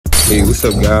Hey, what's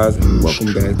up guys, and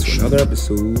welcome back to another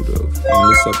episode of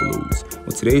Endless Uploads. On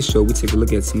today's show, we take a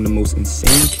look at some of the most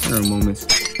insane Karen moments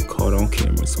caught on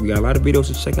camera. So we got a lot of videos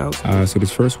to check out. So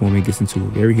this first woman gets into a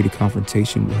very heated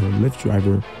confrontation with her Lyft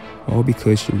driver, all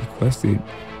because she requested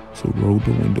to roll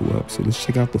the window up. So let's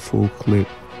check out the full clip.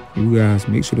 You guys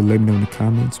make sure to let me know in the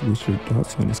comments what's your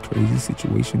thoughts on this crazy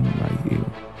situation right here.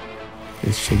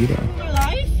 Let's check it out. Your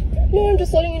life? No, I'm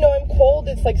just letting you know I'm cold.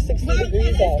 It's like 60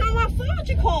 degrees out. It's not my fault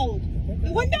you're cold.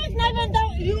 The window's not even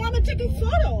down. You want me to take a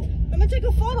photo? I'm gonna take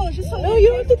a photo. It's just so no, you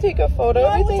don't have to take a photo. No,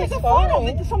 Everything's take a fine.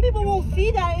 photo, but some people will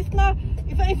see that it's not.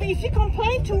 If you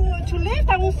complain to Lyft,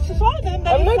 I will show them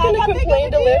that I'm not going to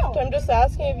complain to Lyft. deal. I'm just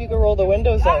asking if you can roll the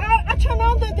windows up. I turn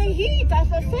on the heat.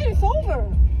 As I said, it's over.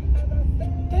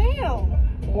 Damn.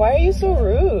 Why are you so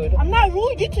rude? I'm not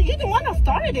rude. You're the one that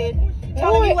started it.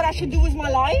 Telling me what I should do with my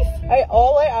life.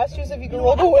 All I asked you is if you can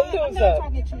roll the windows I'm done up.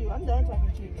 talking to you. I'm done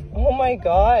talking to you. Oh my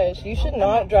gosh, you should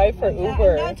not drive for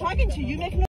Uber. I'm done talking to you. You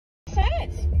make no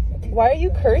sense. Why are you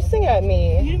cursing at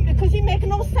me? Because you make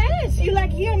no sense. You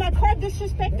like here in my car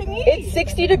disrespecting me. It's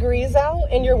 60 degrees out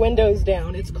and your window's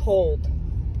down. It's cold.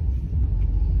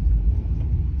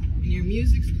 And your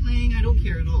music's playing, I don't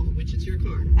care at all, which is your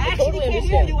car. I actually can't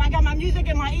hear you. I got my music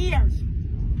in my ears.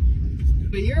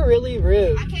 But you're really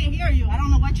rude. I can't hear you. I don't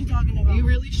know what you're talking about. You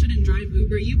really shouldn't drive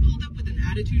Uber. You pulled up with an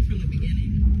attitude from the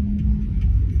beginning.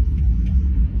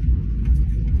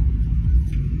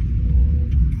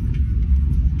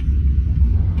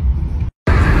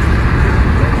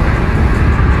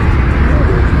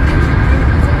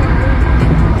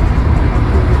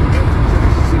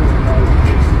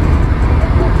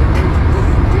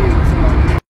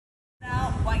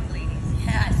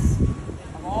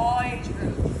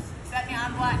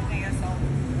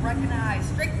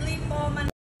 Strictly for my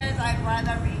niggas, I'd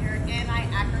rather be your NI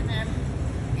acronym,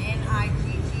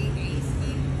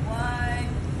 NIGGAC1.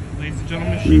 Ladies and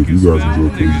gentlemen, if you guys enjoy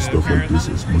crazy stuff like this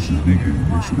as much as we do,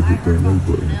 make sure to hit that like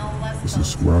button and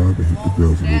subscribe and hit the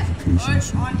bell for notifications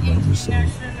so you do not miss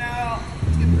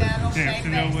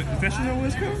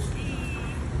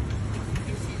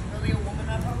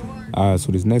out.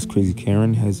 So this next crazy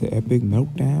Karen has an epic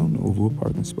meltdown over a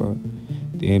parking spot.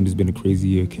 Damn, it's been a crazy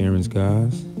year, Karen's,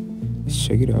 guys. Let's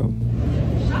check it out.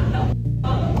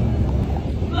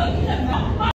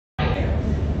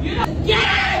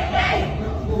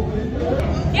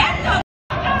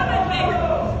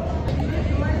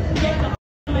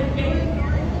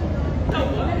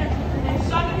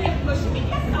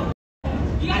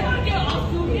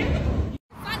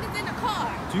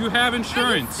 do you have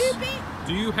insurance?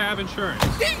 Do you have insurance?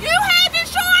 Do you have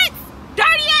insurance?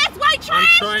 Dirty ass white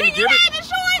trash. Do you have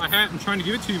insurance? I'm trying to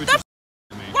give it to you, but you're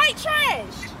white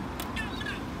trash.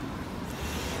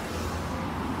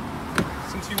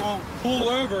 Since you won't pull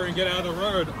over and get out of the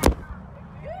road.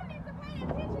 You need to pay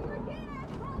attention again.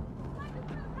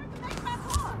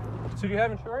 So do you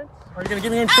have insurance? Are you going to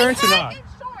give me your insurance or not?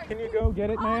 Can you go get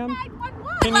it, ma'am?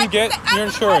 Can you get your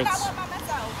insurance?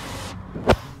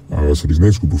 So this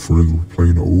next group of friends were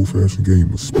playing an old-fashioned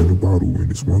game of spin a bottle, and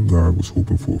this one guy was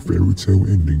hoping for a fairy tale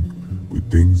ending, but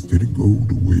things didn't go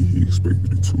the way he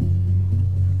expected it to.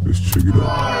 Let's check it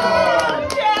out.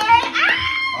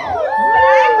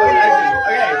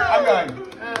 Okay, I'm going.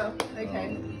 Oh,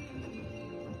 okay.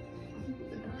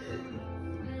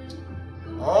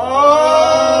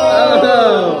 Oh!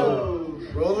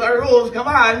 Rules are rules, come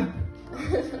on.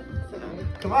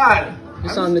 Come on. I'm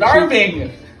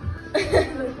starving.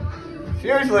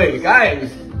 Seriously,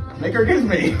 guys, make her kiss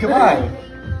me. Come on.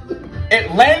 It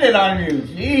landed on you.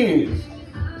 Jeez.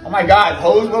 Oh my God,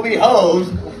 hoes will be hoes.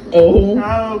 Oh.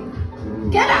 No.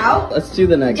 Get out. Let's do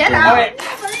the next one. Get out. Okay.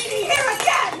 Never eating here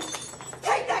again.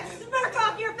 Take that smirk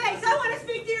off your face. I want to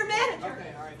speak to your manager.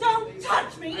 Okay, all right. Don't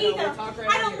touch me either.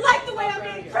 I don't like the way I'm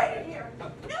being treated here.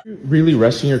 Really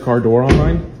resting your car door on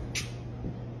mine?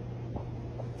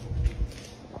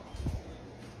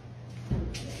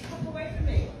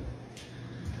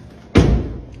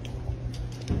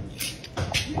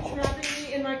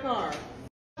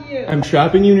 I'm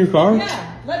trapping you in your car?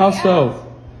 Yeah. How so?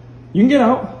 You can get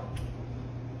out.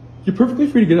 You're perfectly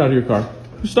free to get out of your car.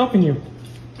 Who's stopping you?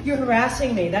 You're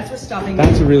harassing me. That's what's stopping me.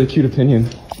 That's a really cute opinion.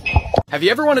 Have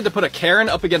you ever wanted to put a Karen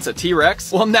up against a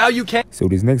T-Rex? Well, now you can. So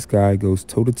this next guy goes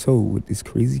toe-to-toe with this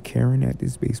crazy Karen at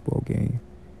this baseball game.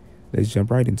 Let's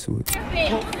jump right into it.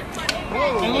 Hey, look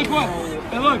what?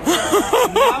 Hey, look.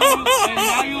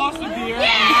 now you lost the beer.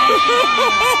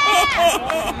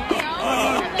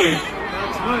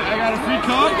 Look, I got a free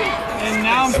Coke, and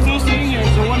now I'm still sitting here,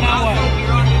 so what now what?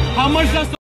 How much does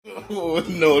the... Oh,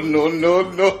 no, no, no,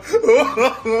 no.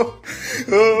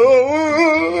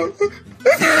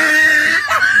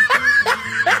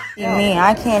 Me,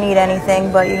 I can't eat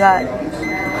anything, but you got,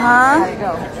 huh?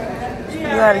 You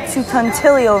got a 2-ton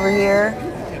Tilly over here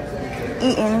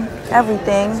eating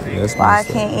everything, but I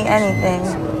can't eat anything.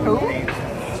 Who?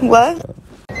 What?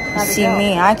 You see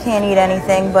me, I can't eat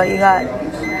anything, but you got,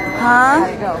 huh?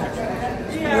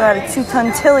 You got a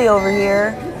 2-ton Tilly over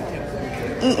here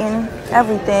eating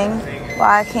everything, but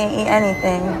I can't eat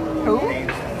anything. Who?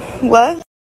 What?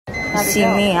 You see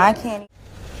me, I can't eat.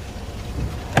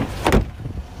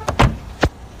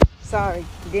 Sorry,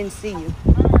 didn't see you.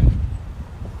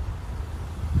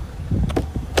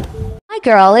 My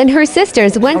girl and her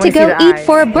sisters went to go eat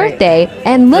for a birthday,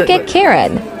 and look at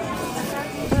Karen. You guys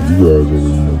already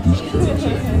know these characters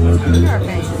have no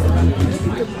idea.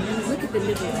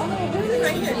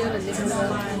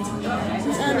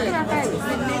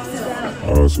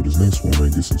 So this next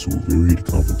woman gets into a very heated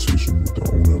confrontation with the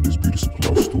owner of this beauty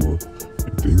supply store,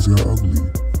 and things got ugly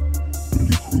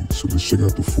really quick. So let's check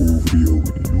out the full video,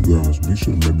 and you guys make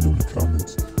sure to let me know in the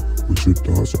comments what your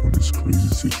thoughts on this crazy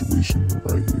situation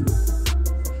right here.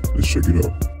 Let's check it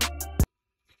out.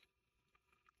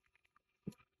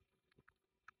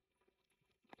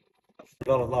 A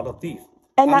lot of thieves.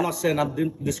 And I'm not saying I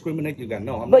didn't discriminate you guys.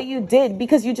 No, I'm but not. you did,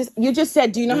 because you just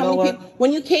said, do you know how many people,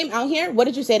 when you came out here, what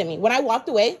did you say to me? When I walked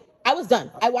away, I was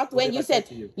done. I walked away and you said,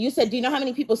 do you know how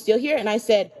many people steal here? And I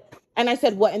said,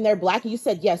 what, and they're black? And you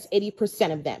said, yes,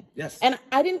 80% of them. Yes. And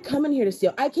I didn't come in here to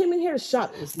steal. I came in here to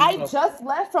shop. I just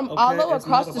left from Alo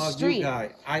across the street.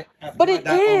 But it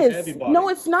is. No,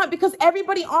 it's not, because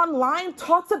everybody online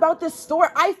talks about this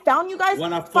store. I found you guys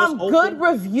from good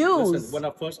reviews. Listen, when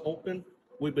I first opened,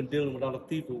 we've been dealing with other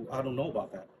people. I don't know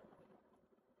about that.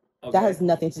 Okay? That has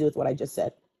nothing to do with what I just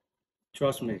said.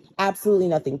 Trust me. Absolutely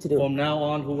nothing to do. From now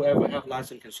on, whoever have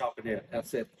license can shop in here.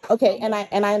 That's it. Okay, and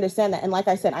I understand that. And like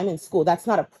I said, I'm in school. That's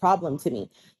not a problem to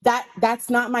me. That's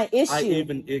not my issue. I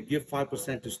even give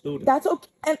 5% to students. That's okay.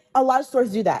 And a lot of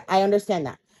stores do that. I understand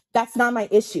that. That's not my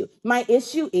issue. My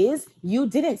issue is you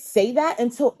didn't say that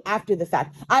until after the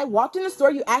fact. I walked in the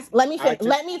store. You asked, let me talk.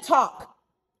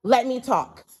 Let me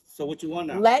talk. So what you want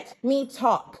now? Let me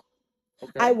talk.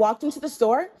 Okay. I walked into the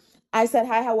store. I said,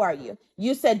 hi, how are you?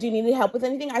 You said, do you need any help with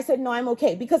anything? I said, no, I'm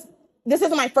okay, because this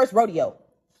isn't my first rodeo.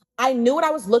 I knew what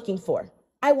I was looking for.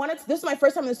 This is my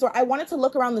first time in the store. I wanted to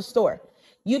look around the store.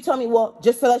 You told me, well,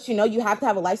 just to let you know, you have to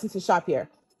have a license to shop here.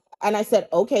 And I said,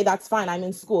 okay, that's fine. I'm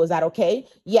in school. Is that okay?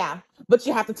 Yeah, but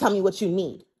you have to tell me what you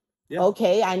need. Yeah.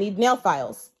 Okay, I need nail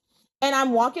files. And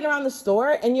I'm walking around the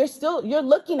store and you're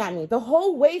looking at me the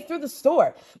whole way through the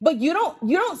store. But you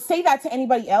don't say that to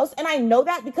anybody else. And I know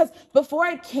that because before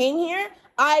I came here,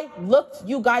 I looked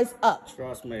you guys up.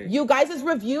 Trust me. You guys'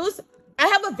 reviews.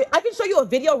 I can show you a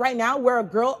video right now where a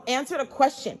girl answered a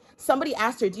question. Somebody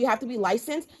asked her, do you have to be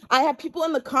licensed? I have people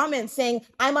in the comments saying,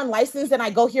 I'm unlicensed and I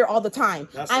go here all the time.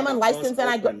 I'm unlicensed and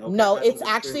I go. Okay, no, it's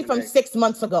actually from 6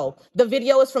 months ago. The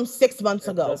video is from 6 months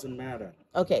ago. It doesn't matter.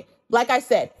 Okay. Like I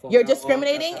said, you're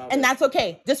discriminating, and that's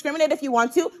okay. Discriminate if you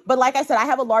want to, but like I said, I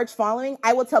have a large following.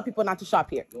 I will tell people not to shop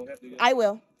here. I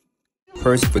will.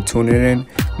 Person for tuning in.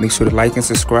 Make sure to like and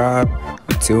subscribe.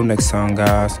 Until next time,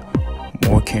 guys,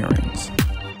 more Karens.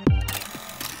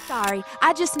 Sorry,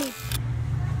 I just need...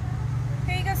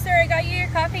 Here you go, sir. I got you your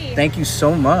coffee. Thank you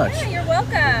so much. Yeah, you're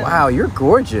welcome. Wow, you're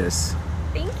gorgeous.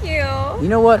 Thank you. You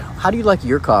know what? How do you like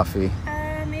your coffee?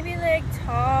 Maybe like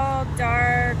tall,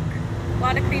 dark, a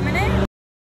lot of cream in it.